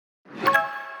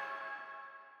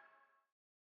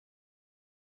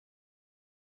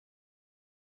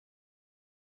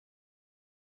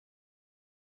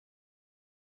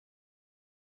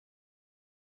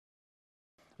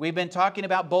We've been talking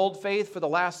about bold faith for the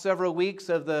last several weeks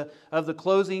of the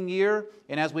closing year.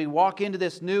 And as we walk into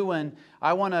this new one,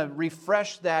 I want to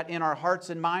refresh that in our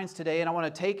hearts and minds today. And I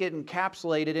want to take it and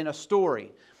encapsulate it in a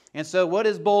story. And so what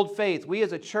is bold faith? We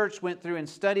as a church went through and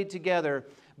studied together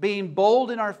being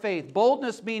bold in our faith.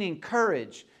 Boldness meaning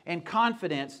courage and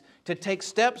confidence to take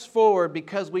steps forward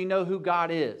because we know who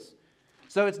God is.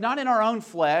 So it's not in our own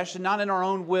flesh and not in our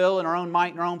own will and our own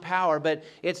might and our own power, but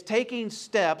it's taking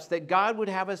steps that God would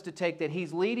have us to take, that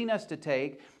He's leading us to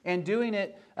take, and doing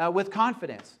it with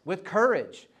confidence, with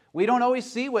courage. We don't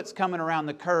always see what's coming around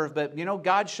the curve, but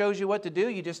God shows you what to do.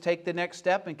 You just take the next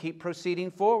step and keep proceeding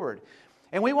forward.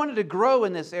 And we wanted to grow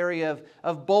in this area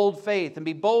of bold faith and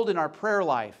be bold in our prayer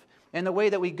life and the way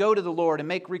that we go to the Lord and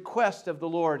make requests of the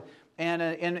Lord and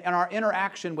in our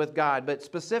interaction with God, but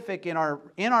specific in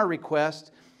our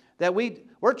request that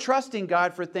we're trusting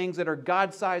God for things that are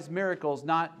God-sized miracles,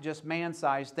 not just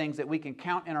man-sized things that we can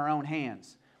count in our own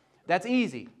hands. That's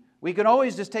easy. We can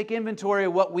always just take inventory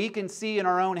of what we can see in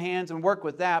our own hands and work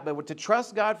with that, but to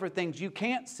trust God for things you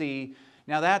can't see,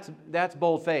 now that's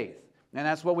bold faith. And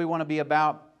that's what we want to be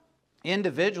about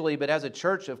individually, but as a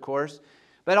church, of course,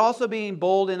 but also being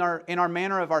bold in our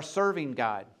manner of our serving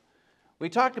God. We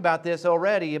talked about this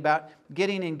already, about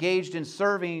getting engaged in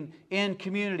serving in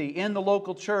community, in the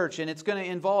local church, and it's going to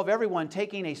involve everyone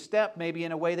taking a step maybe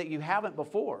in a way that you haven't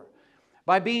before.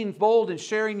 By being bold and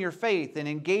sharing your faith and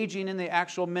engaging in the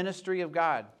actual ministry of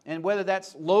God. And whether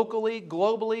that's locally,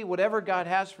 globally, whatever God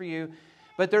has for you,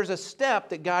 but there's a step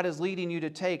that God is leading you to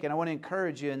take, and I want to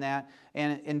encourage you in that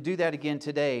and do that again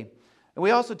today. And we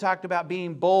also talked about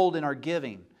being bold in our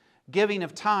giving. Giving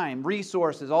of time,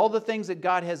 resources, all the things that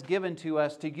God has given to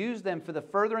us to use them for the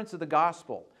furtherance of the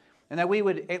gospel. And that we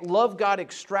would love God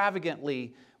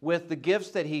extravagantly with the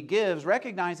gifts that He gives,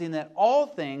 recognizing that all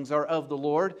things are of the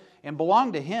Lord and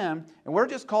belong to Him. And we're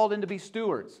just called in to be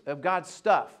stewards of God's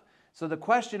stuff. So the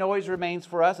question always remains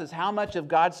for us is how much of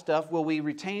God's stuff will we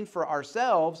retain for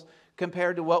ourselves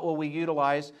compared to what will we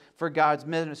utilize for God's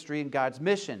ministry and God's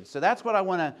mission. So that's what I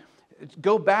want to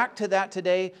go back to that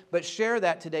today, but share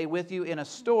that today with you in a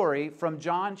story from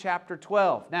John chapter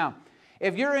 12. Now,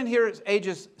 if you're in here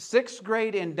ages 6th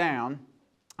grade and down,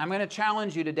 I'm going to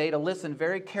challenge you today to listen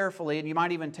very carefully, and you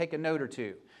might even take a note or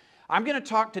two. I'm going to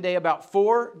talk today about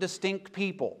 4 distinct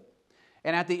people.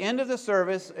 And at the end of the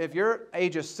service, if you're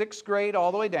ages 6th grade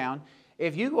all the way down,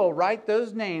 if you will write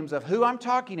those names of who I'm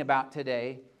talking about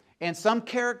today and some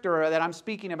character that I'm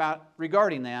speaking about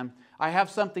regarding them, I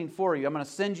have something for you. I'm going to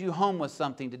send you home with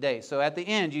something today. So at the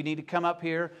end, you need to come up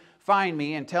here, find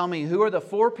me, and tell me who are the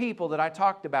 4 people that I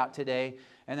talked about today,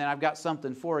 and then I've got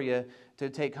something for you to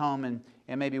take home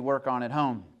and maybe work on at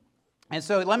home. And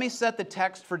so let me set the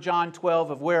text for John 12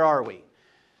 of where are we.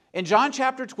 In John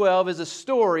chapter 12 is a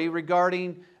story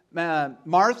regarding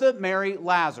Martha, Mary,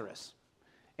 Lazarus.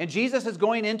 And Jesus is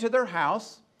going into their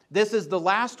house. This is the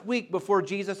last week before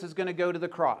Jesus is going to go to the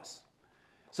cross.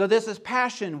 So this is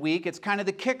Passion Week. It's kind of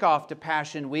the kickoff to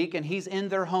Passion Week, and He's in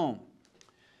their home.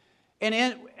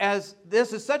 And as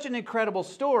this is such an incredible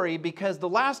story because the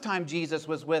last time Jesus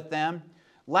was with them,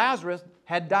 Lazarus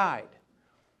had died.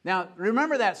 Now,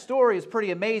 remember that story is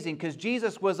pretty amazing because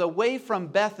Jesus was away from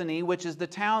Bethany, which is the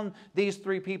town these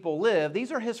 3 people live.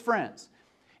 These are His friends.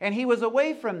 And He was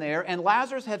away from there, and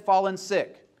Lazarus had fallen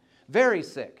sick, very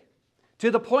sick, to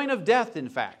the point of death, in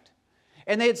fact.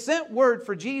 And they had sent word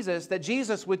for Jesus that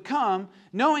Jesus would come,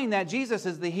 knowing that Jesus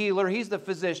is the healer, He's the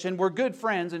physician, we're good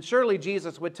friends, and surely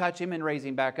Jesus would touch him and raise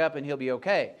him back up and he'll be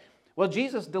okay. Well,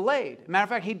 Jesus delayed. Matter of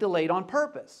fact, He delayed on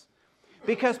purpose.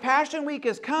 Because Passion Week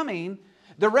is coming,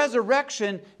 the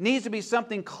resurrection needs to be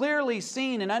something clearly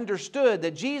seen and understood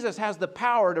that Jesus has the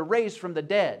power to raise from the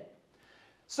dead.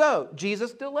 So,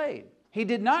 Jesus delayed. He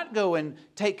did not go and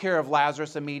take care of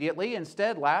Lazarus immediately.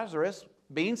 Instead, Lazarus,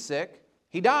 being sick,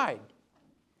 he died.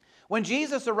 When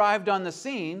Jesus arrived on the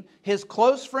scene, His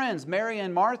close friends, Mary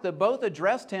and Martha, both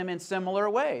addressed Him in similar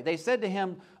way. They said to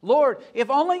Him, "Lord, if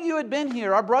only You had been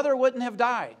here, our brother wouldn't have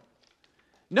died."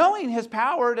 Knowing His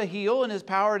power to heal and His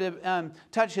power to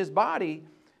touch his body,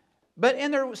 but in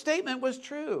their statement was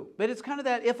true. But it's kind of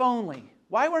that if only.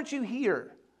 Why weren't you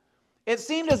here? It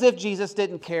seemed as if Jesus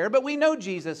didn't care, but we know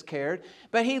Jesus cared.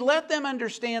 But He let them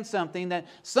understand something, that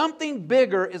something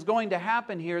bigger is going to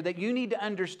happen here that you need to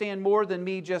understand more than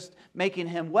me just making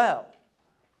him well.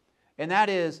 And that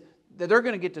is that they're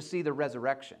going to get to see the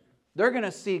resurrection. They're going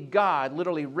to see God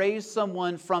literally raise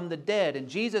someone from the dead. And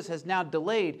Jesus has now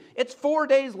delayed. It's 4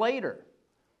 days later.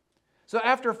 So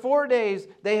after 4 days,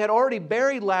 they had already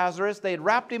buried Lazarus. They had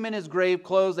wrapped him in his grave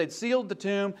clothes. They'd sealed the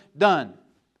tomb. Done.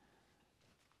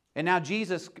 And now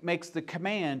Jesus makes the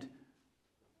command,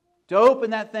 to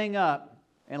open that thing up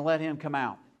and let him come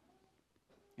out.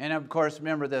 And of course,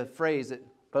 remember the phrase that,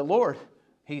 but Lord,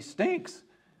 he stinks.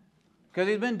 Because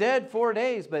he's been dead 4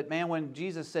 days. But man, when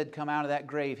Jesus said come out of that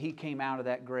grave, he came out of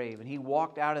that grave. And he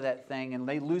walked out of that thing and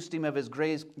they loosed him of his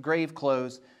grave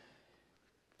clothes.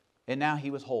 And now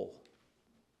he was whole.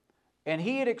 And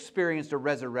he had experienced a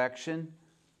resurrection.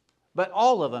 But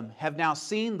all of them have now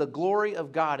seen the glory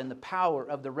of God and the power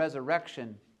of the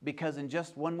resurrection. Because in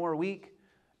just one more week,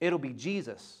 it'll be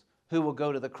Jesus who will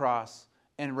go to the cross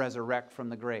and resurrect from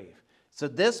the grave. So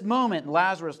this moment in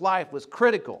Lazarus' life was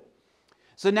critical.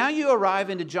 So now you arrive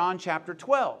into John chapter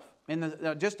 12,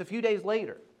 just a few days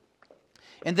later.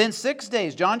 And then 6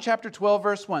 days, John chapter 12,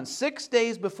 verse 1, 6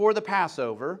 days before the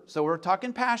Passover, so we're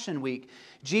talking Passion Week,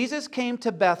 Jesus came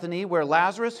to Bethany where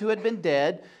Lazarus, who had been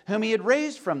dead, whom he had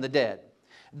raised from the dead.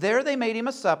 There they made him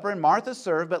a supper, and Martha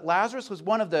served, but Lazarus was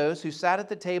one of those who sat at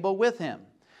the table with him.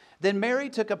 Then Mary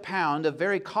took a pound of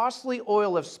very costly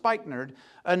oil of spikenard,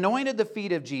 anointed the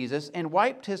feet of Jesus, and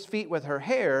wiped his feet with her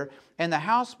hair, and the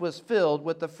house was filled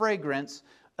with the fragrance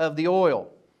of the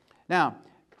oil. Now,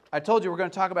 I told you we're going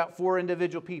to talk about 4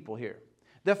 individual people here.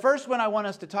 The first one I want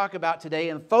us to talk about today,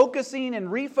 and focusing and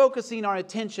refocusing our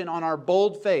attention on our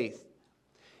bold faith,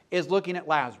 is looking at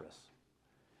Lazarus.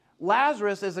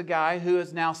 Lazarus is a guy who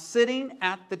is now sitting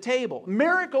at the table.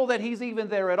 Miracle that he's even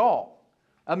there at all.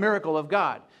 A miracle of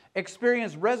God.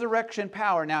 Experienced resurrection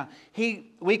power. Now,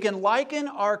 we can liken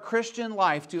our Christian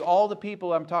life to all the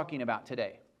people I'm talking about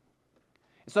today.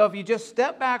 So if you just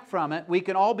step back from it, we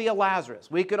can all be a Lazarus.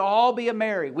 We can all be a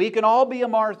Mary. We can all be a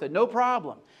Martha. No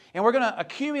problem. And we're going to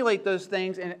accumulate those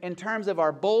things in terms of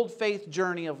our bold faith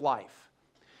journey of life.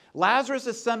 Lazarus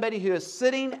is somebody who is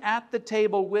sitting at the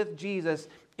table with Jesus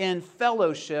in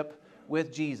fellowship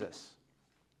with Jesus.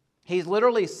 He's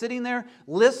literally sitting there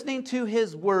listening to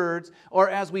His words, or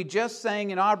as we just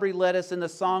sang and Aubrey led us in the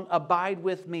song, Abide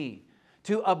with Me.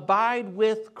 To abide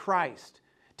with Christ.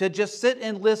 To just sit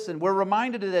and listen. We're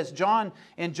reminded of this.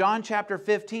 In John chapter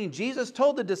 15, Jesus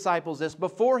told the disciples this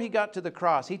before He got to the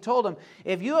cross. He told them,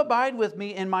 if you abide with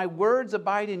Me and My words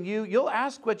abide in you, you'll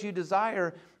ask what you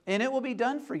desire and it will be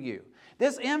done for you.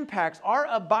 This impacts our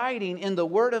abiding in the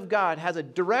Word of God has a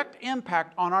direct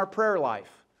impact on our prayer life.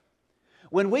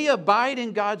 When we abide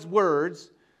in God's words,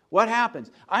 what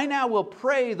happens? I now will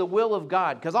pray the will of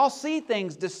God because I'll see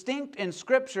things distinct in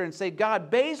Scripture and say, God,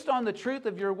 based on the truth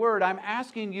of your word, I'm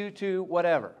asking you to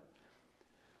whatever.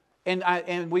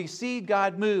 And we see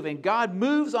God move. And God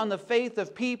moves on the faith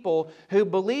of people who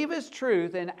believe His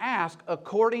truth and ask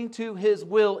according to His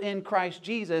will in Christ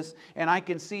Jesus. And I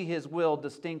can see His will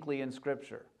distinctly in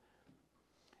Scripture.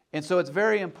 And so it's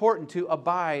very important to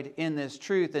abide in this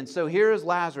truth. And so here is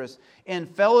Lazarus in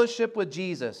fellowship with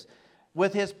Jesus,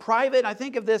 with his private, I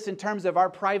think of this in terms of our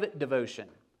private devotion.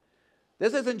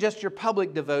 This isn't just your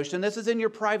public devotion. This is in your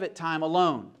private time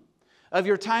alone, of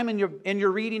your time in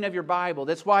your reading of your Bible.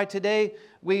 That's why today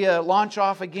we launch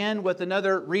off again with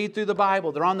another read through the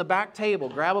Bible. They're on the back table.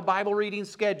 Grab a Bible reading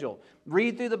schedule.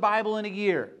 Read through the Bible in a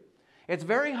year. It's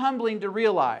very humbling to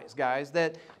realize, guys,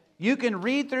 that you can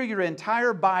read through your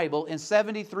entire Bible in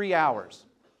 73 hours.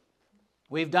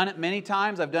 We've done it many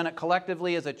times. I've done it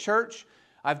collectively as a church.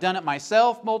 I've done it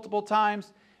myself multiple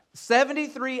times.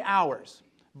 73 hours.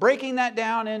 Breaking that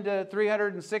down into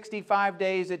 365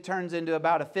 days, it turns into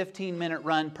about a 15-minute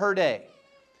run per day.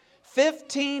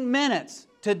 15 minutes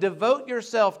to devote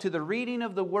yourself to the reading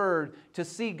of the Word to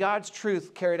see God's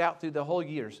truth carried out through the whole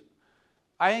years.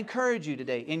 I encourage you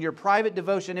today in your private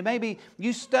devotion, and maybe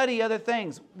you study other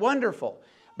things, wonderful.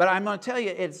 But I'm going to tell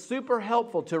you, it's super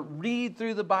helpful to read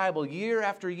through the Bible year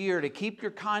after year to keep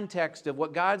your context of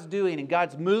what God's doing and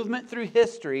God's movement through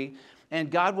history,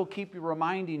 and God will keep you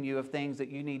reminding you of things that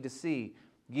you need to see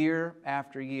year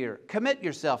after year. Commit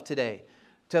yourself today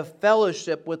to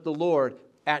fellowship with the Lord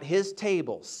at His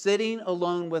table, sitting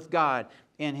alone with God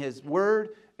in His Word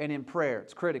and in prayer.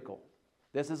 It's critical.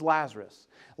 This is Lazarus.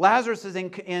 Lazarus is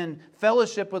in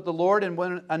fellowship with the Lord,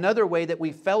 and another way that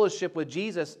we fellowship with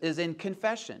Jesus is in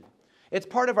confession. It's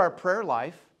part of our prayer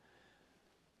life.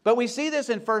 But we see this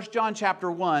in 1 John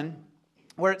chapter 1,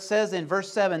 where it says in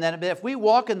verse 7 that if we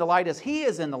walk in the light as He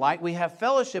is in the light, we have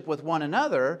fellowship with one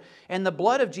another, and the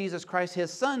blood of Jesus Christ,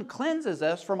 His Son, cleanses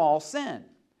us from all sin.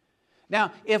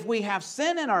 Now, if we have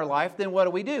sin in our life, then what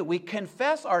do? We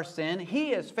confess our sin.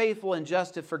 He is faithful and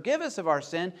just to forgive us of our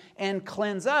sin and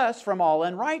cleanse us from all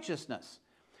unrighteousness.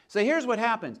 So here's what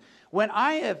happens. When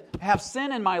I have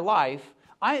sin in my life,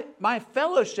 my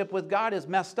fellowship with God is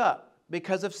messed up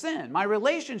because of sin. My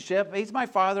relationship, He's my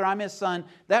Father, I'm His Son,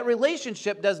 that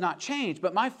relationship does not change,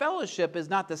 but my fellowship is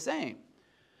not the same.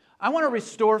 I want to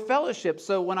restore fellowship.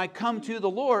 So when I come to the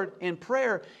Lord in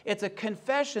prayer, it's a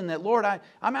confession that, Lord,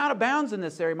 I'm out of bounds in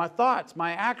this area. My thoughts,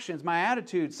 my actions, my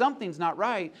attitude, something's not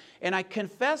right. And I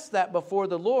confess that before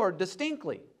the Lord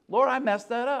distinctly. Lord, I messed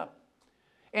that up.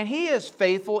 And He is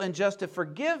faithful and just to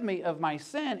forgive me of my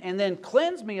sin and then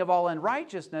cleanse me of all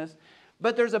unrighteousness.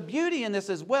 But there's a beauty in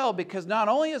this as well, because not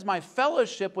only is my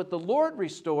fellowship with the Lord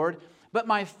restored, but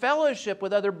my fellowship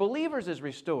with other believers is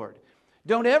restored.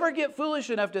 Don't ever get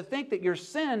foolish enough to think that your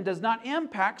sin does not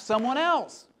impact someone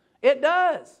else. It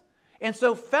does. And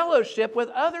so fellowship with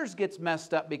others gets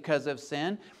messed up because of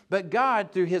sin. But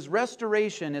God, through His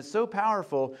restoration, is so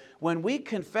powerful. When we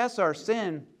confess our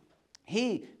sin,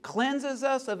 He cleanses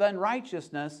us of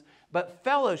unrighteousness, but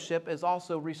fellowship is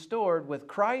also restored with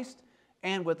Christ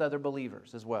and with other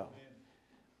believers as well.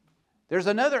 There's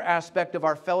another aspect of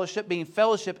our fellowship being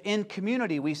fellowship in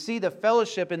community. We see the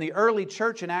fellowship in the early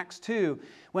church in Acts 2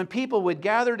 when people would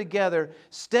gather together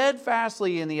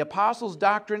steadfastly in the apostles'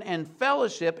 doctrine and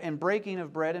fellowship and breaking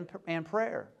of bread and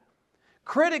prayer.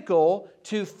 Critical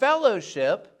to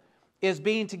fellowship is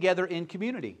being together in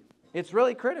community. It's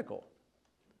really critical.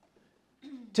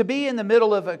 To be in the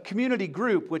middle of a community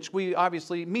group, which we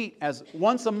obviously meet as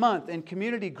once a month in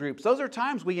community groups, those are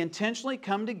times we intentionally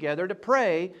come together to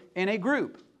pray in a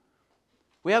group.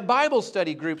 We have Bible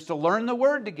study groups to learn the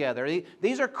Word together.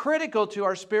 These are critical to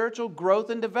our spiritual growth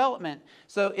and development.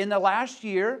 So in the last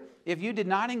year, if you did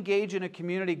not engage in a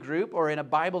community group or in a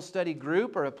Bible study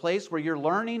group or a place where you're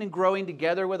learning and growing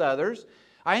together with others,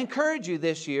 I encourage you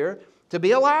this year to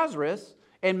be a Lazarus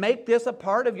and make this a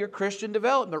part of your Christian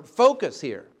development. Focus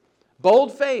here.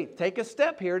 Bold faith. Take a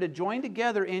step here to join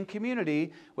together in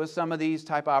community with some of these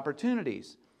type of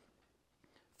opportunities.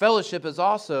 Fellowship is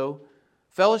also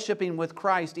fellowshipping with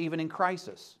Christ even in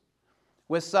crisis,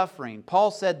 with suffering.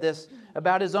 Paul said this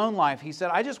about his own life. He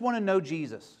said, I just want to know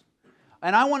Jesus.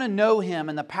 And I want to know Him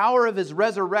and the power of His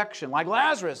resurrection. Like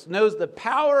Lazarus knows the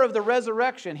power of the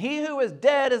resurrection. He who is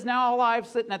dead is now alive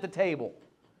sitting at the table.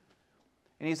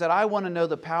 And he said, I want to know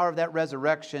the power of that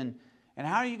resurrection. And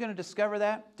how are you going to discover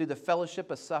that? Through the fellowship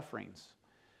of sufferings.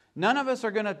 None of us are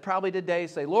going to probably today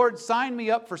say, Lord, sign me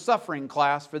up for suffering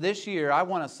class for this year. I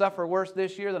want to suffer worse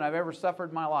this year than I've ever suffered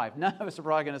in my life. None of us are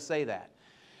probably going to say that.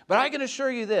 But I can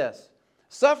assure you this,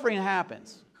 suffering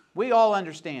happens. We all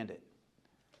understand it.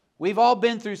 We've all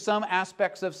been through some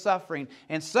aspects of suffering.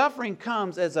 And suffering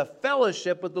comes as a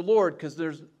fellowship with the Lord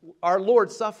because our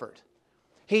Lord suffered.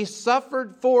 He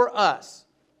suffered for us.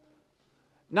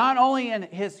 Not only in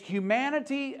His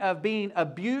humanity of being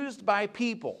abused by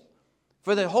people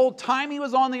for the whole time He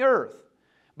was on the earth,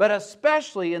 but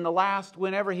especially in the last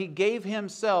whenever He gave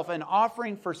Himself an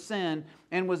offering for sin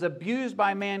and was abused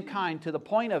by mankind to the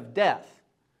point of death.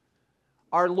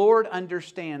 Our Lord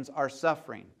understands our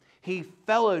suffering. He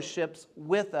fellowships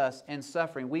with us in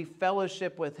suffering. We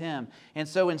fellowship with Him. And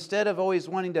so instead of always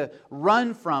wanting to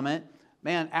run from it,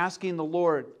 asking the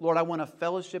Lord, Lord, I want to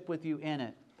fellowship with You in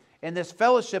it. And this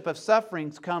fellowship of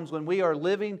sufferings comes when we are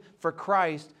living for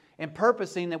Christ and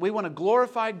purposing that we want to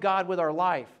glorify God with our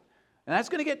life. And that's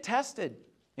going to get tested.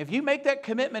 If you make that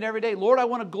commitment every day, Lord, I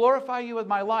want to glorify You with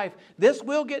my life, this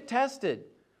will get tested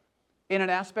in an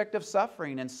aspect of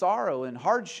suffering and sorrow and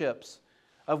hardships.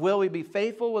 Of will we be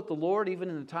faithful with the Lord even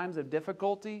in the times of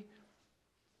difficulty?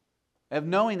 Of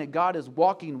knowing that God is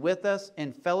walking with us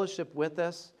in fellowship with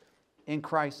us in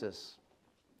crisis.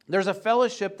 There's a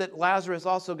fellowship that Lazarus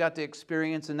also got to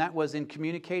experience, and that was in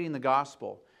communicating the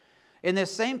gospel. In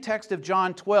this same text of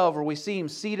John 12, where we see Him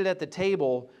seated at the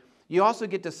table, you also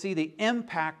get to see the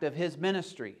impact of His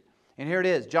ministry. And here it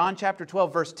is, John chapter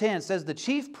 12, verse 10 says, the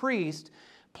chief priest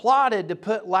plotted to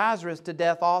put Lazarus to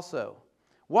death also.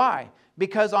 Why?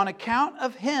 Because on account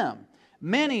of him,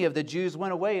 many of the Jews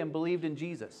went away and believed in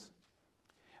Jesus.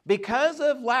 Because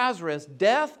of Lazarus'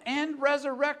 death and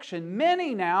resurrection,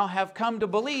 many now have come to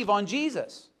believe on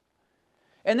Jesus.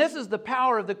 And this is the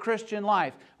power of the Christian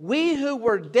life. We who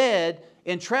were dead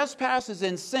in trespasses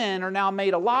and sin are now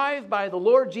made alive by the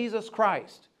Lord Jesus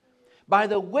Christ. By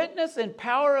the witness and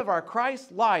power of our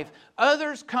Christ's life,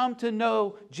 others come to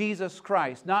know Jesus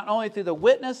Christ. Not only through the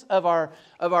witness of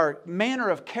our manner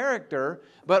of character,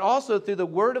 but also through the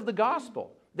word of the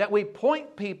gospel. That we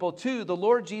point people to the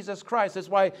Lord Jesus Christ. That's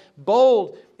why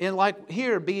bold,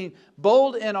 being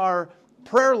bold in our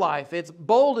prayer life. It's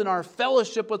bold in our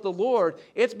fellowship with the Lord.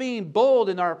 It's being bold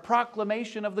in our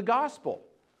proclamation of the gospel.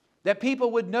 That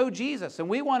people would know Jesus. And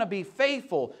we want to be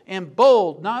faithful and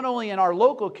bold, not only in our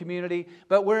local community,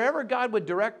 but wherever God would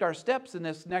direct our steps in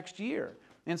this next year.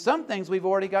 And some things we've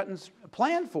already gotten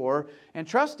planned for and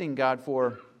trusting God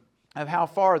for. of how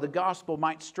far the gospel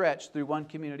might stretch through one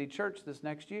community church this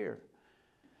next year.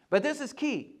 But this is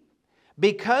key.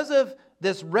 Because of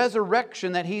this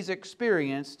resurrection that he's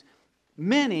experienced,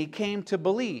 many came to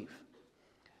believe.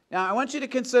 Now, I want you to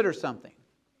consider something.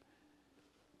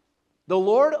 The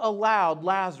Lord allowed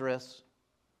Lazarus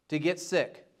to get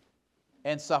sick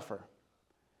and suffer.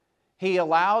 He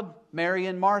allowed Mary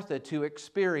and Martha to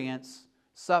experience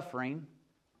suffering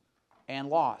and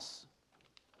loss.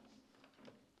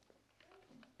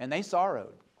 And they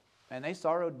sorrowed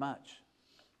much.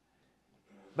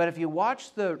 But if you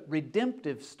watch the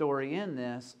redemptive story in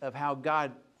this of how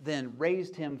God then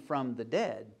raised him from the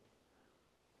dead,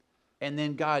 and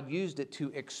then God used it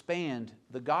to expand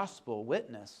the gospel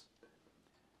witness,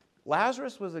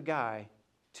 Lazarus was a guy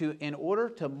in order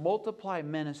to multiply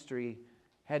ministry,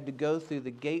 had to go through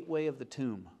the gateway of the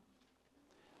tomb.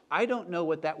 I don't know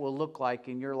what that will look like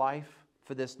in your life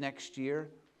for this next year,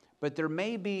 but there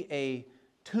may be a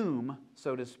tomb,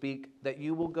 so to speak, that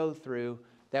you will go through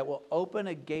that will open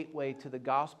a gateway to the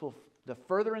gospel, the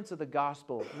furtherance of the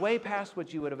gospel, way past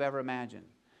what you would have ever imagined.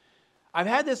 I've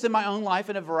had this in my own life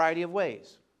in a variety of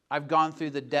ways. I've gone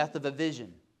through the death of a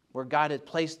vision, where God had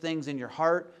placed things in your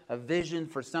heart, a vision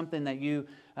for something that you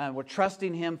were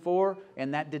trusting Him for,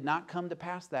 and that did not come to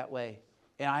pass that way.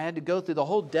 And I had to go through the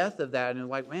whole death of that, and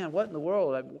like, man, what in the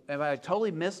world? Have I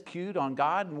totally miscued on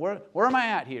God? And where am I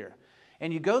at here?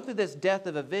 And you go through this death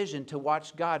of a vision to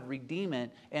watch God redeem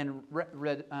it and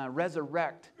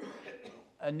resurrect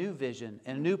a new vision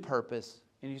and a new purpose,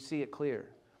 and you see it clear.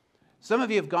 Some of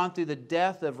you have gone through the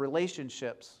death of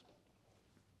relationships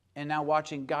and now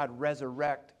watching God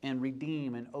resurrect and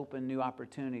redeem and open new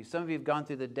opportunities. Some of you have gone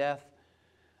through the death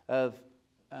of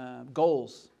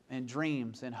goals and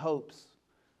dreams and hopes,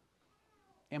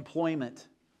 employment.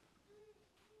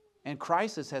 And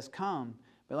crisis has come.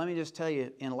 But let me just tell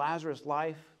you, in Lazarus'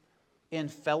 life, in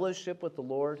fellowship with the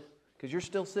Lord, because you're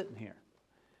still sitting here.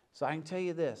 So I can tell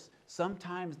you this,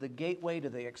 sometimes the gateway to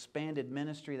the expanded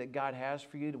ministry that God has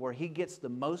for you, to where He gets the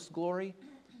most glory,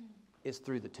 is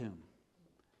through the tomb.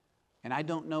 And I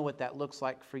don't know what that looks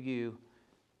like for you,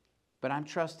 but I'm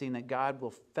trusting that God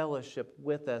will fellowship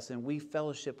with us and we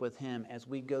fellowship with Him as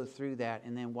we go through that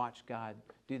and then watch God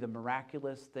do the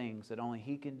miraculous things that only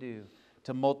He can do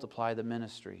to multiply the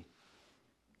ministry.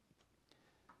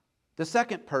 The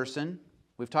second person,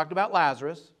 we've talked about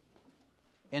Lazarus,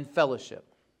 in fellowship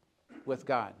with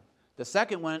God. The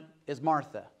second one is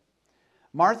Martha.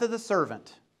 Martha the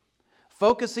servant,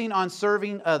 focusing on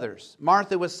serving others.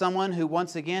 Martha was someone who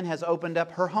once again has opened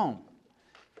up her home.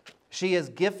 She is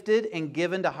gifted and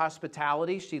given to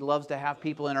hospitality. She loves to have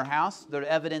people in her house. The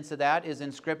evidence of that is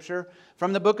in Scripture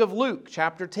from the book of Luke,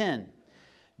 chapter 10.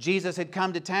 Jesus had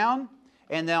come to town,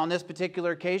 and then on this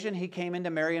particular occasion, He came into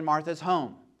Mary and Martha's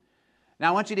home. Now,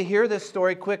 I want you to hear this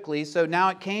story quickly. So now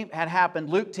it had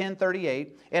happened, Luke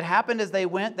 10:38. It happened as they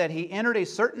went that He entered a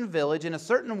certain village, and a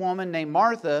certain woman named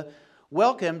Martha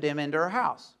welcomed Him into her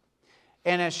house.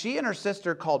 And as she and her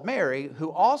sister called Mary,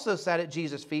 who also sat at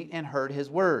Jesus' feet and heard His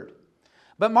word.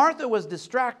 But Martha was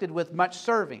distracted with much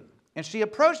serving. And she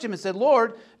approached Him and said,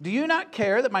 Lord, do you not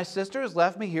care that my sister has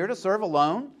left me here to serve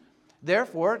alone?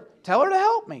 Therefore, tell her to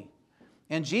help me.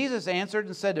 And Jesus answered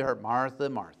and said to her, Martha,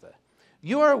 Martha,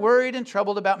 you are worried and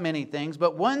troubled about many things,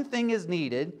 but one thing is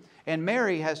needed, and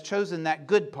Mary has chosen that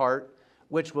good part,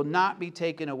 which will not be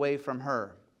taken away from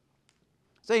her.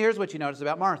 So here's what you notice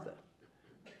about Martha.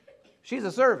 She's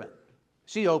a servant.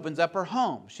 She opens up her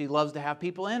home. She loves to have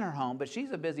people in her home, but she's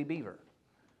a busy beaver.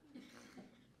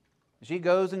 She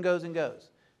goes and goes and goes.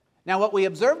 Now, what we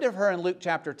observed of her in Luke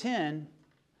chapter 10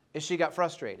 is she got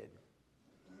frustrated.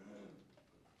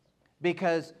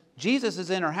 Because Jesus is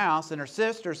in her house and her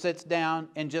sister sits down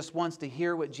and just wants to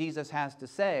hear what Jesus has to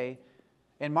say.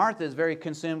 And Martha is very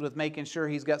consumed with making sure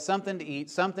he's got something to eat,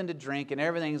 something to drink, and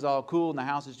everything's all cool and the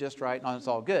house is just right and it's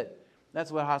all good.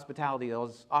 That's what hospitality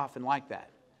is often like that.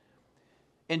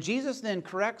 And Jesus then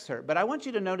corrects her. But I want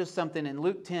you to notice something in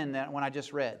Luke 10 that when I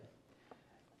just read.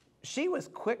 She was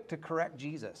quick to correct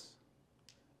Jesus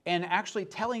and actually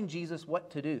telling Jesus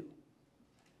what to do.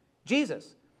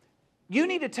 Jesus, you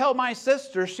need to tell my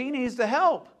sister she needs to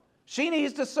help. She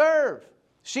needs to serve.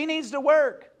 She needs to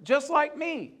work, just like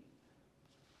me.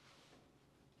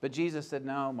 But Jesus said,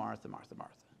 no, Martha, Martha,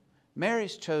 Martha.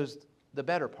 Mary's chose the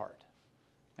better part,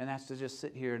 and that's to just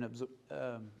sit here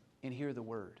and hear the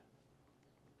word.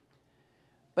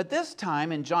 But this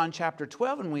time in John chapter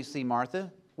 12, when we see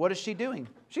Martha, what is she doing?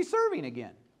 She's serving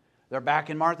again. They're back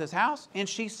in Martha's house, and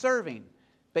she's serving.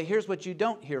 But here's what you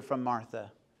don't hear from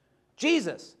Martha.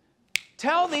 Jesus,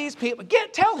 tell these people,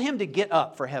 tell him to get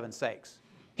up, for heaven's sakes.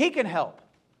 He can help.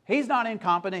 He's not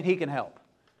incompetent. He can help.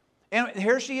 And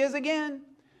here she is again.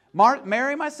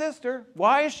 Mary, my sister,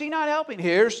 why is she not helping?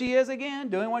 Here she is again,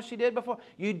 doing what she did before.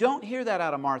 You don't hear that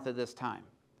out of Martha this time.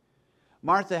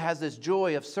 Martha has this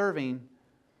joy of serving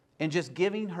and just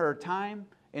giving her time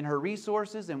and her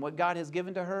resources and what God has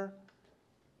given to her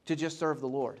to just serve the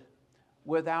Lord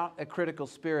without a critical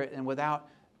spirit and without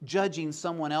judging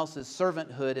someone else's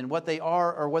servanthood and what they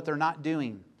are or what they're not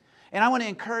doing. And I want to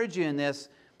encourage you in this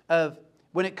of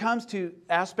when it comes to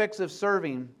aspects of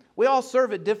serving, we all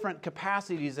serve at different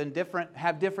capacities and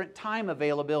have different time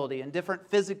availability and different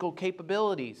physical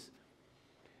capabilities.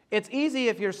 It's easy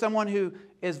if you're someone who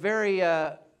is very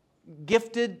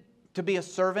gifted to be a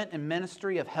servant in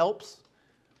ministry of helps,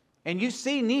 and you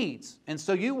see needs, and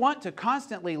so you want to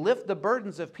constantly lift the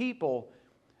burdens of people.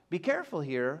 Be careful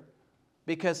here,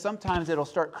 because sometimes it'll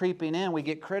start creeping in. We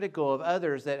get critical of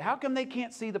others that how come they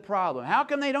can't see the problem? How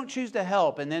come they don't choose to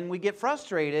help? And then we get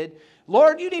frustrated.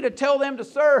 Lord, you need to tell them to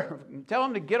serve. Tell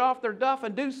them to get off their duff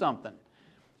and do something.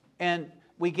 And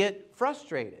we get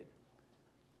frustrated.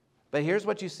 But here's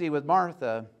what you see with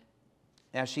Martha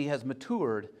as she has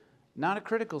matured. Not a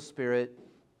critical spirit,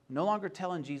 no longer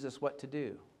telling Jesus what to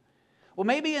do. Well,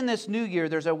 maybe in this new year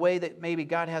there's a way that maybe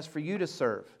God has for you to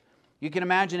serve. You can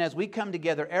imagine as we come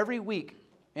together every week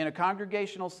in a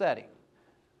congregational setting,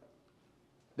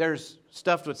 there's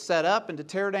stuff to set up and to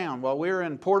tear down. While we're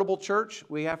in portable church,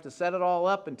 we have to set it all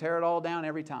up and tear it all down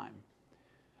every time.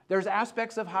 There's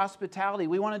aspects of hospitality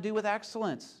we want to do with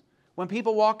excellence. When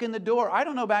people walk in the door, I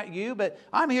don't know about you, but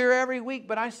I'm here every week,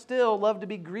 but I still love to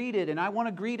be greeted, and I want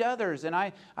to greet others, and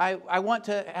I want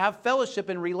to have fellowship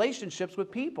and relationships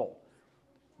with people.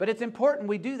 But it's important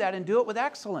we do that and do it with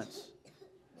excellence.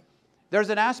 There's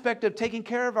an aspect of taking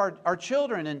care of our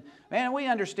children. And man, we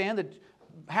understand that.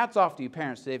 Hats off to you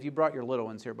parents today if you brought your little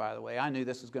ones here, by the way. I knew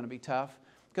this was going to be tough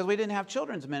because we didn't have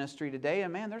children's ministry today.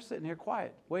 And man, they're sitting here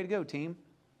quiet. Way to go, team.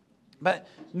 But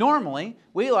normally,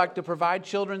 we like to provide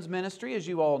children's ministry, as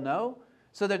you all know,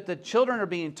 so that the children are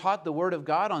being taught the Word of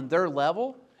God on their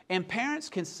level. And parents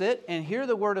can sit and hear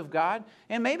the Word of God.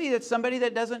 And maybe it's somebody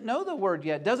that doesn't know the Word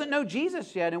yet, doesn't know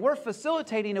Jesus yet. And we're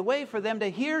facilitating a way for them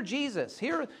to hear Jesus,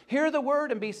 hear the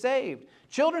Word and be saved.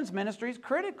 Children's ministry is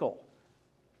critical.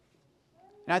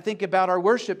 And I think about our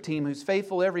worship team who's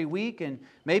faithful every week. And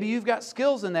maybe you've got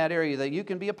skills in that area that you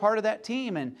can be a part of that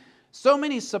team. And so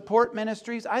many support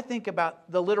ministries. I think about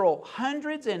the literal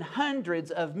hundreds and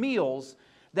hundreds of meals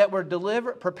that were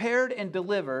prepared and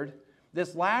delivered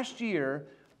this last year.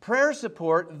 Prayer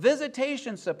support,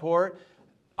 visitation support,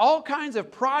 all kinds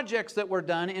of projects that were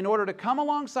done in order to come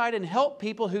alongside and help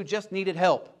people who just needed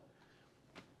help.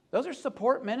 Those are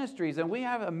support ministries, and we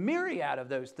have a myriad of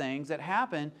those things that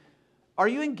happen. Are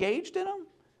you engaged in them?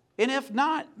 And if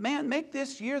not, man, make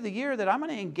this year the year that I'm going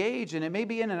to engage in. It may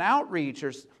be in an outreach,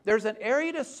 or there's an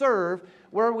area to serve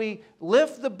where we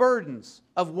lift the burdens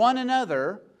of one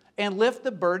another and lift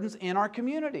the burdens in our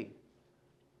community.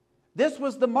 This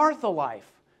was the Martha life.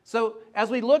 So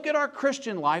as we look at our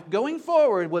Christian life, going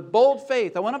forward with bold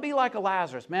faith, I want to be like a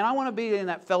Lazarus. Man, I want to be in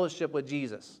that fellowship with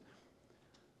Jesus.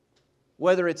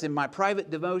 Whether it's in my private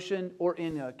devotion or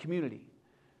in a community.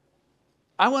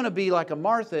 I want to be like a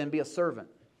Martha and be a servant.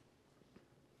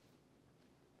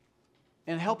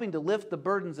 And helping to lift the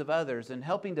burdens of others and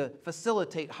helping to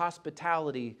facilitate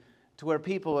hospitality to where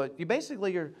people,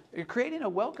 you're creating a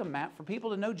welcome mat for people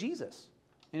to know Jesus.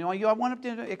 I want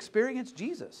them to experience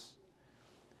Jesus.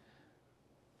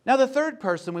 Now, the third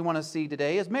person we want to see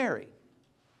today is Mary.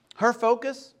 Her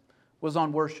focus was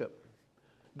on worship,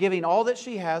 giving all that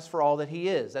she has for all that He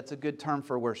is. That's a good term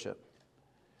for worship.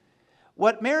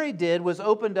 What Mary did was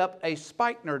opened up a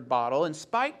spikenard bottle, and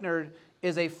spikenard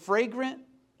is a fragrant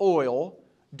oil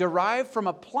derived from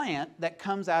a plant that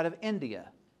comes out of India.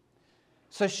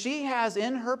 So she has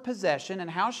in her possession,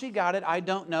 and how she got it, I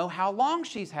don't know. How long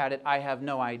she's had it, I have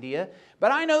no idea.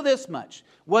 But I know this much.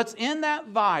 What's in that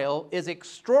vial is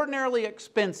extraordinarily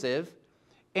expensive,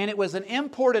 and it was an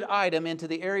imported item into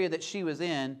the area that she was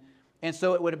in, and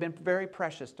so it would have been very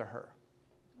precious to her.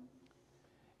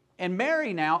 And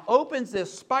Mary now opens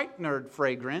this spikenard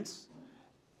fragrance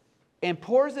and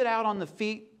pours it out on the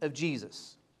feet of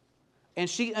Jesus. And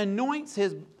she anoints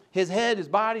his head, his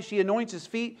body, she anoints his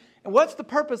feet. And what's the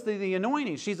purpose of the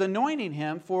anointing? She's anointing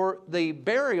him for the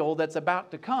burial that's about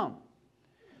to come.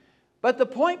 But the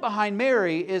point behind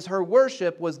Mary is her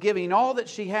worship was giving all that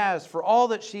she has for all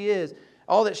that she is,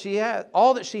 all that she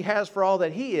has for all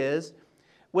that He is,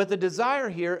 with the desire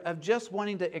here of just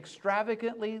wanting to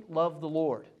extravagantly love the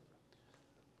Lord.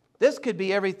 This could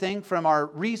be everything from our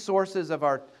resources of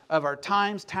our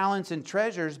times, talents, and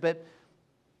treasures, but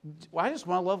I just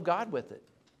want to love God with it.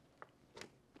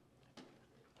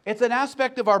 It's an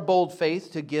aspect of our bold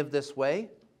faith to give this way.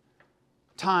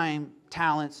 Time,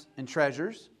 talents, and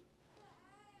treasures.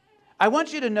 I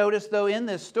want you to notice, though, in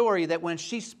this story that when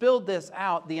she spilled this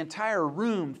out, the entire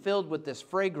room filled with this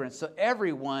fragrance so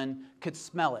everyone could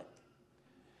smell it.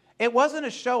 It wasn't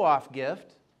a show-off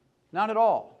gift, not at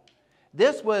all.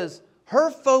 Her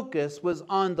focus was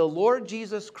on the Lord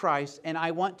Jesus Christ, and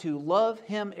I want to love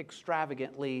Him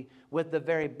extravagantly with the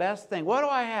very best thing. What do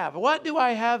I have? What do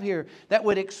I have here that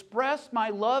would express my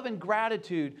love and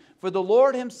gratitude for the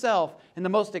Lord Himself? And the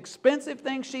most expensive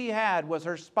thing she had was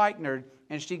her spikenard,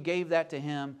 and she gave that to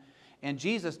Him. And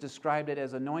Jesus described it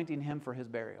as anointing Him for His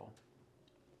burial.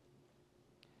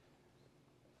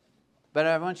 But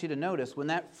I want you to notice, when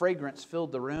that fragrance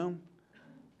filled the room,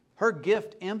 her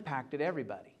gift impacted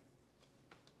everybody.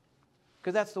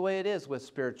 Because that's the way it is with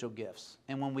spiritual gifts.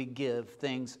 And when we give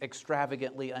things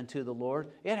extravagantly unto the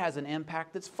Lord, it has an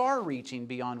impact that's far-reaching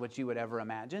beyond what you would ever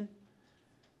imagine.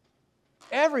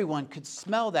 Everyone could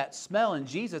smell that smell in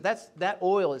Jesus. That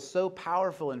oil is so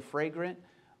powerful and fragrant.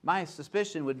 My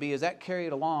suspicion would be, as that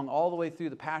carried along all the way through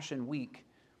the Passion Week,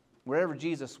 wherever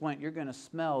Jesus went, you're going to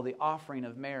smell the offering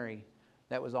of Mary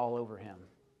that was all over Him.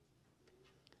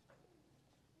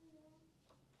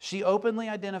 She openly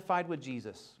identified with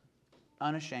Jesus,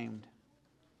 unashamed,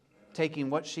 taking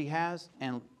what she has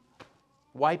and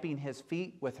wiping His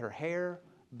feet with her hair,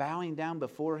 bowing down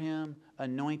before Him,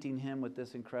 anointing Him with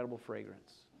this incredible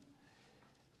fragrance.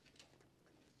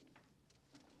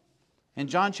 In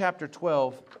John chapter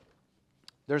 12,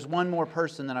 there's one more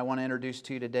person that I want to introduce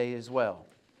to you today as well.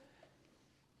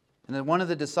 And then one of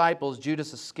the disciples,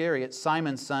 Judas Iscariot,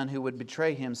 Simon's son, who would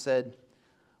betray Him, said,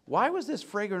 "Why was this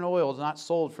fragrant oil not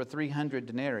sold for 300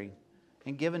 denarii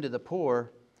and given to the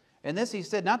poor?" And this he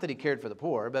said, not that He cared for the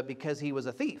poor, but because he was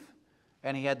a thief.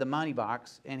 And he had the money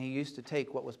box, and he used to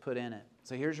take what was put in it.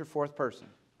 So here's your fourth person,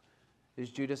 is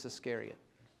Judas Iscariot,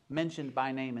 mentioned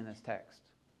by name in this text.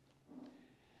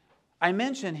 I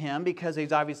mention him because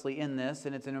he's obviously in this,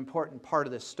 and it's an important part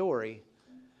of this story.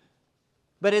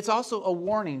 But it's also a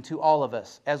warning to all of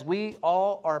us as we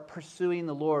all are pursuing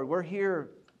the Lord. We're here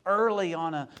early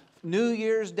on a New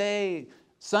Year's Day,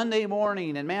 Sunday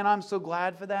morning, and man, I'm so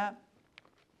glad for that.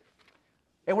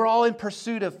 And we're all in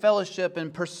pursuit of fellowship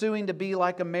and pursuing to be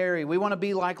like a Mary. We want to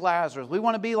be like Lazarus. We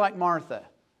want to be like Martha.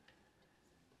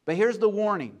 But here's the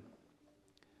warning.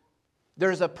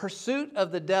 There's a pursuit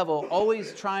of the devil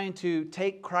always trying to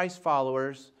take Christ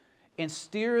followers and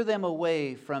steer them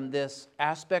away from this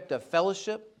aspect of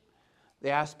fellowship, the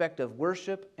aspect of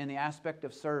worship, and the aspect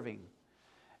of serving.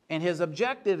 And his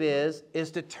objective is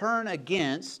to turn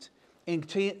against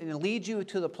and lead you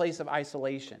to the place of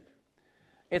isolation.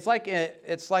 It's like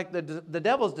the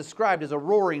devil's described as a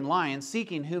roaring lion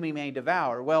seeking whom he may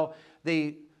devour. Well,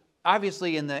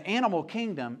 obviously in the animal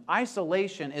kingdom,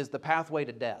 isolation is the pathway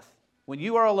to death. When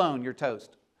you are alone, you're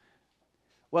toast.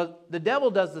 Well, the devil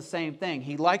does the same thing.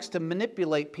 He likes to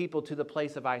manipulate people to the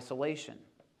place of isolation.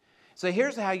 So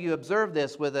here's how you observe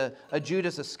this with a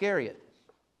Judas Iscariot.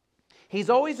 He's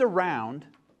always around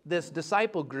this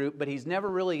disciple group, but he's never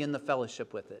really in the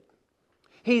fellowship with it.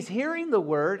 He's hearing the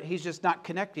word, he's just not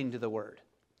connecting to the word.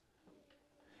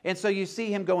 And so you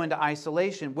see him go into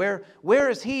isolation. Where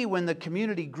is he when the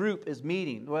community group is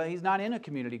meeting? Well, he's not in a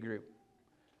community group.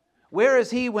 Where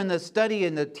is he when the study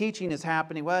and the teaching is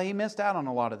happening? Well, he missed out on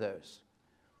a lot of those.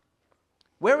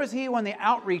 Where was he when the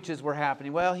outreaches were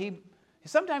happening? Well,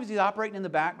 sometimes he's operating in the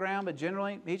background, but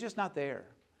generally he's just not there.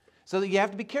 So you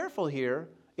have to be careful here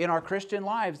in our Christian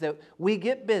lives that we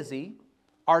get busy,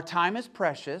 our time is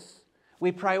precious,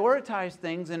 we prioritize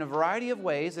things in a variety of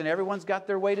ways, and everyone's got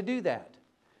their way to do that.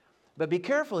 But be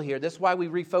careful here. This is why we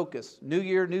refocus. New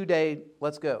year, new day,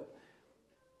 let's go.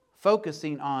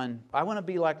 Focusing on, I want to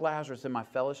be like Lazarus in my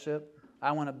fellowship.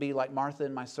 I want to be like Martha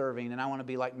in my serving, and I want to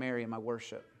be like Mary in my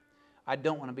worship. I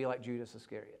don't want to be like Judas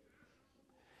Iscariot.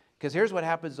 Because here's what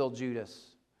happens to old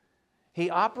Judas. He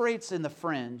operates in the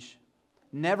fringe,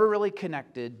 never really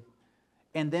connected,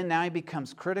 and then now he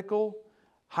becomes critical,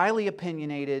 highly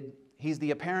opinionated. He's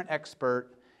the apparent expert,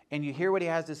 and you hear what he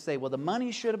has to say. Well, the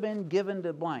money should have been given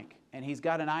to blank, and he's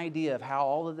got an idea of how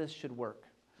all of this should work,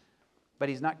 but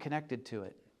he's not connected to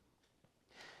it.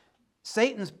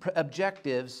 Satan's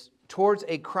objectives towards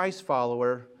a Christ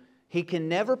follower, he can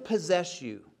never possess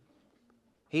you.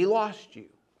 He lost you.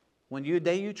 When the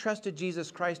day you trusted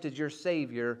Jesus Christ as your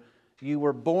Savior, you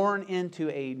were born into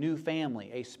a new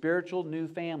family, a spiritual new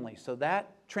family. So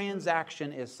that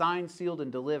transaction is signed, sealed,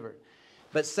 and delivered.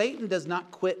 But Satan does not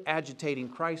quit agitating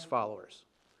Christ followers.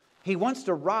 He wants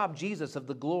to rob Jesus of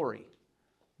the glory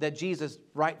that Jesus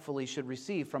rightfully should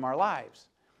receive from our lives.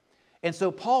 And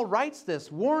so Paul writes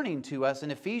this warning to us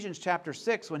in Ephesians chapter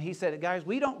 6 when he said, guys,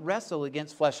 we don't wrestle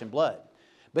against flesh and blood,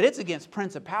 but it's against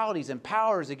principalities and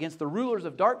powers, against the rulers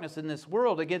of darkness in this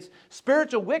world, against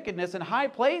spiritual wickedness in high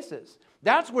places.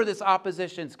 That's where this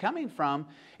opposition is coming from,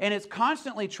 and it's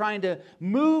constantly trying to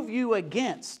move you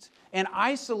against and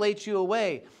isolate you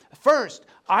away. First,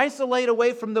 isolate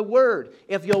away from the Word.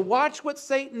 If you'll watch what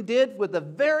Satan did with the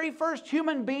very first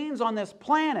human beings on this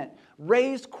planet,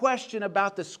 raised question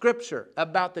about the Scripture,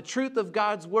 about the truth of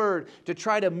God's Word, to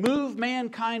try to move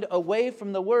mankind away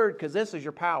from the Word, because this is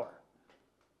your power.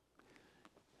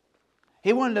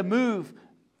 He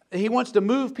wants to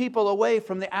move people away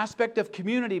from the aspect of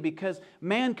community, because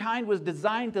mankind was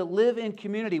designed to live in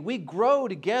community. We grow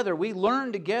together, we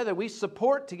learn together, we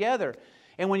support together.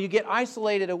 And when you get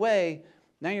isolated away,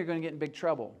 now you're going to get in big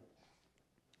trouble.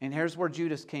 And here's where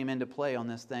Judas came into play on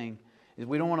this thing, is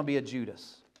we don't want to be a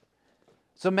Judas.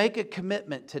 So make a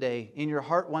commitment today in your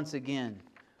heart once again.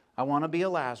 I want to be a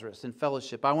Lazarus in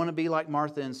fellowship. I want to be like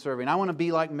Martha in serving. I want to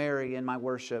be like Mary in my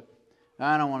worship.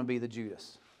 I don't want to be the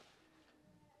Judas.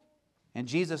 And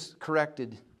Jesus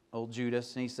corrected old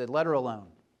Judas, and he said, let her alone.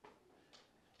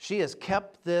 She has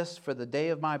kept this for the day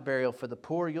of my burial. For the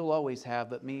poor you'll always have,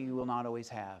 but me you will not always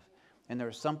have. And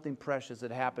there's something precious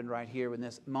that happened right here in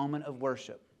this moment of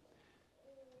worship.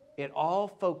 It all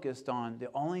focused on the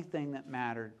only thing that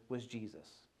mattered was Jesus.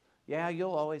 Yeah,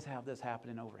 you'll always have this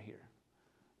happening over here.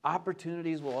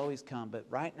 Opportunities will always come, but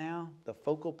right now the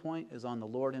focal point is on the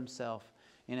Lord Himself.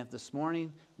 And if this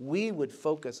morning we would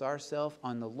focus ourselves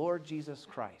on the Lord Jesus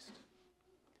Christ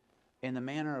in the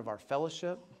manner of our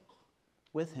fellowship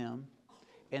with Him,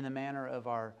 in the manner of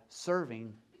our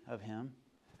serving of Him,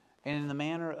 and in the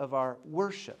manner of our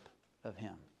worship of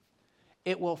Him,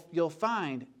 you'll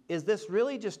find, is this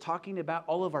really just talking about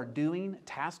all of our doing,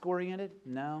 task-oriented?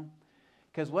 No.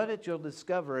 Because what you'll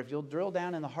discover, if you'll drill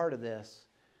down in the heart of this,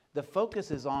 the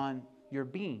focus is on your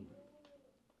being.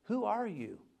 Who are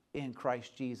you in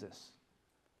Christ Jesus?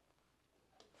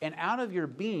 And out of your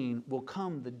being will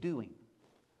come the doing.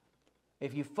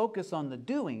 If you focus on the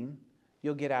doing,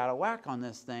 you'll get out of whack on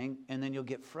this thing, and then you'll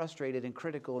get frustrated and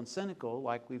critical and cynical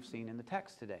like we've seen in the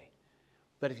text today.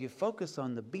 But if you focus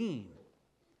on the being,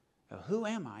 who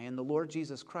am I in the Lord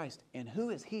Jesus Christ, and who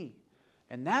is He?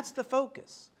 And that's the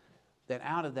focus. Then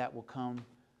out of that will come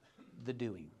the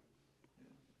doing.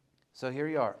 So here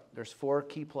you are. There's 4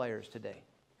 key players today.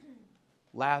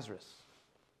 Lazarus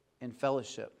in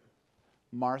fellowship,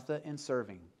 Martha in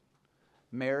serving,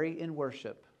 Mary in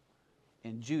worship,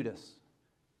 and Judas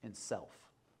in self.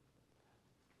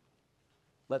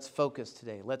 Let's focus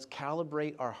today. Let's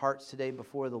calibrate our hearts today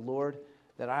before the Lord.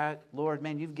 Lord,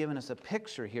 man, you've given us a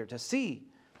picture here to see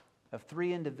of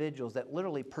 3 individuals that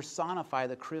literally personify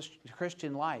the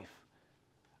Christian life.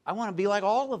 I want to be like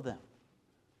all of them.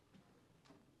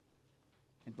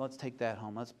 And let's take that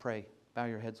home. Let's pray. Bow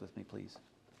your heads with me, please.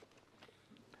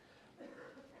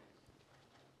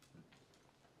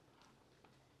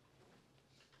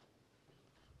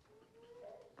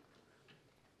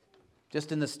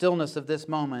 Just in the stillness of this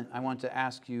moment, I want to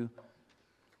ask you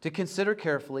to consider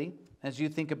carefully, as you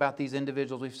think about these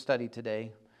individuals we've studied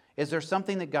today, is there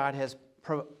something that God has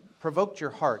provoked your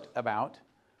heart about?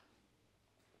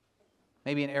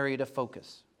 Maybe an area to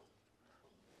focus.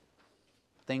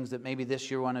 Things that maybe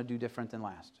this year want to do different than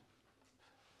last.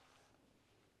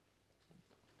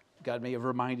 God may have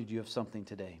reminded you of something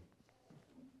today.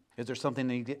 Is there something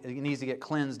that needs to get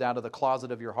cleansed out of the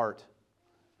closet of your heart?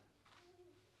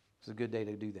 It's a good day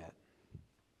to do that.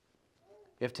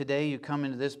 If today you come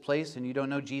into this place and you don't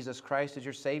know Jesus Christ as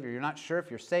your Savior, you're not sure if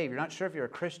you're saved, you're not sure if you're a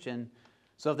Christian.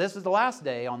 So if this is the last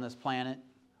day on this planet,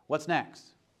 what's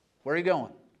next? Where are you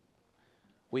going?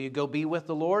 Will you go be with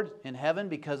the Lord in heaven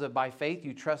because of by faith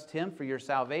you trust Him for your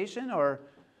salvation? Or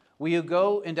will you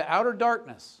go into outer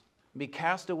darkness and be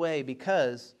cast away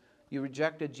because you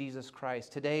rejected Jesus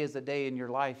Christ? Today is the day in your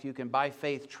life you can by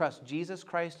faith trust Jesus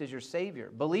Christ as your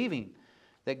Savior, believing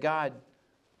that God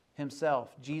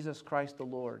Himself, Jesus Christ the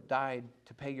Lord, died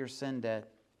to pay your sin debt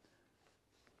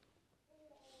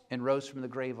and rose from the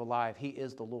grave alive. He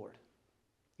is the Lord.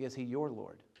 Is He your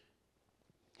Lord?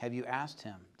 Have you asked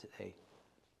Him today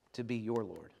to be your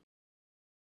Lord?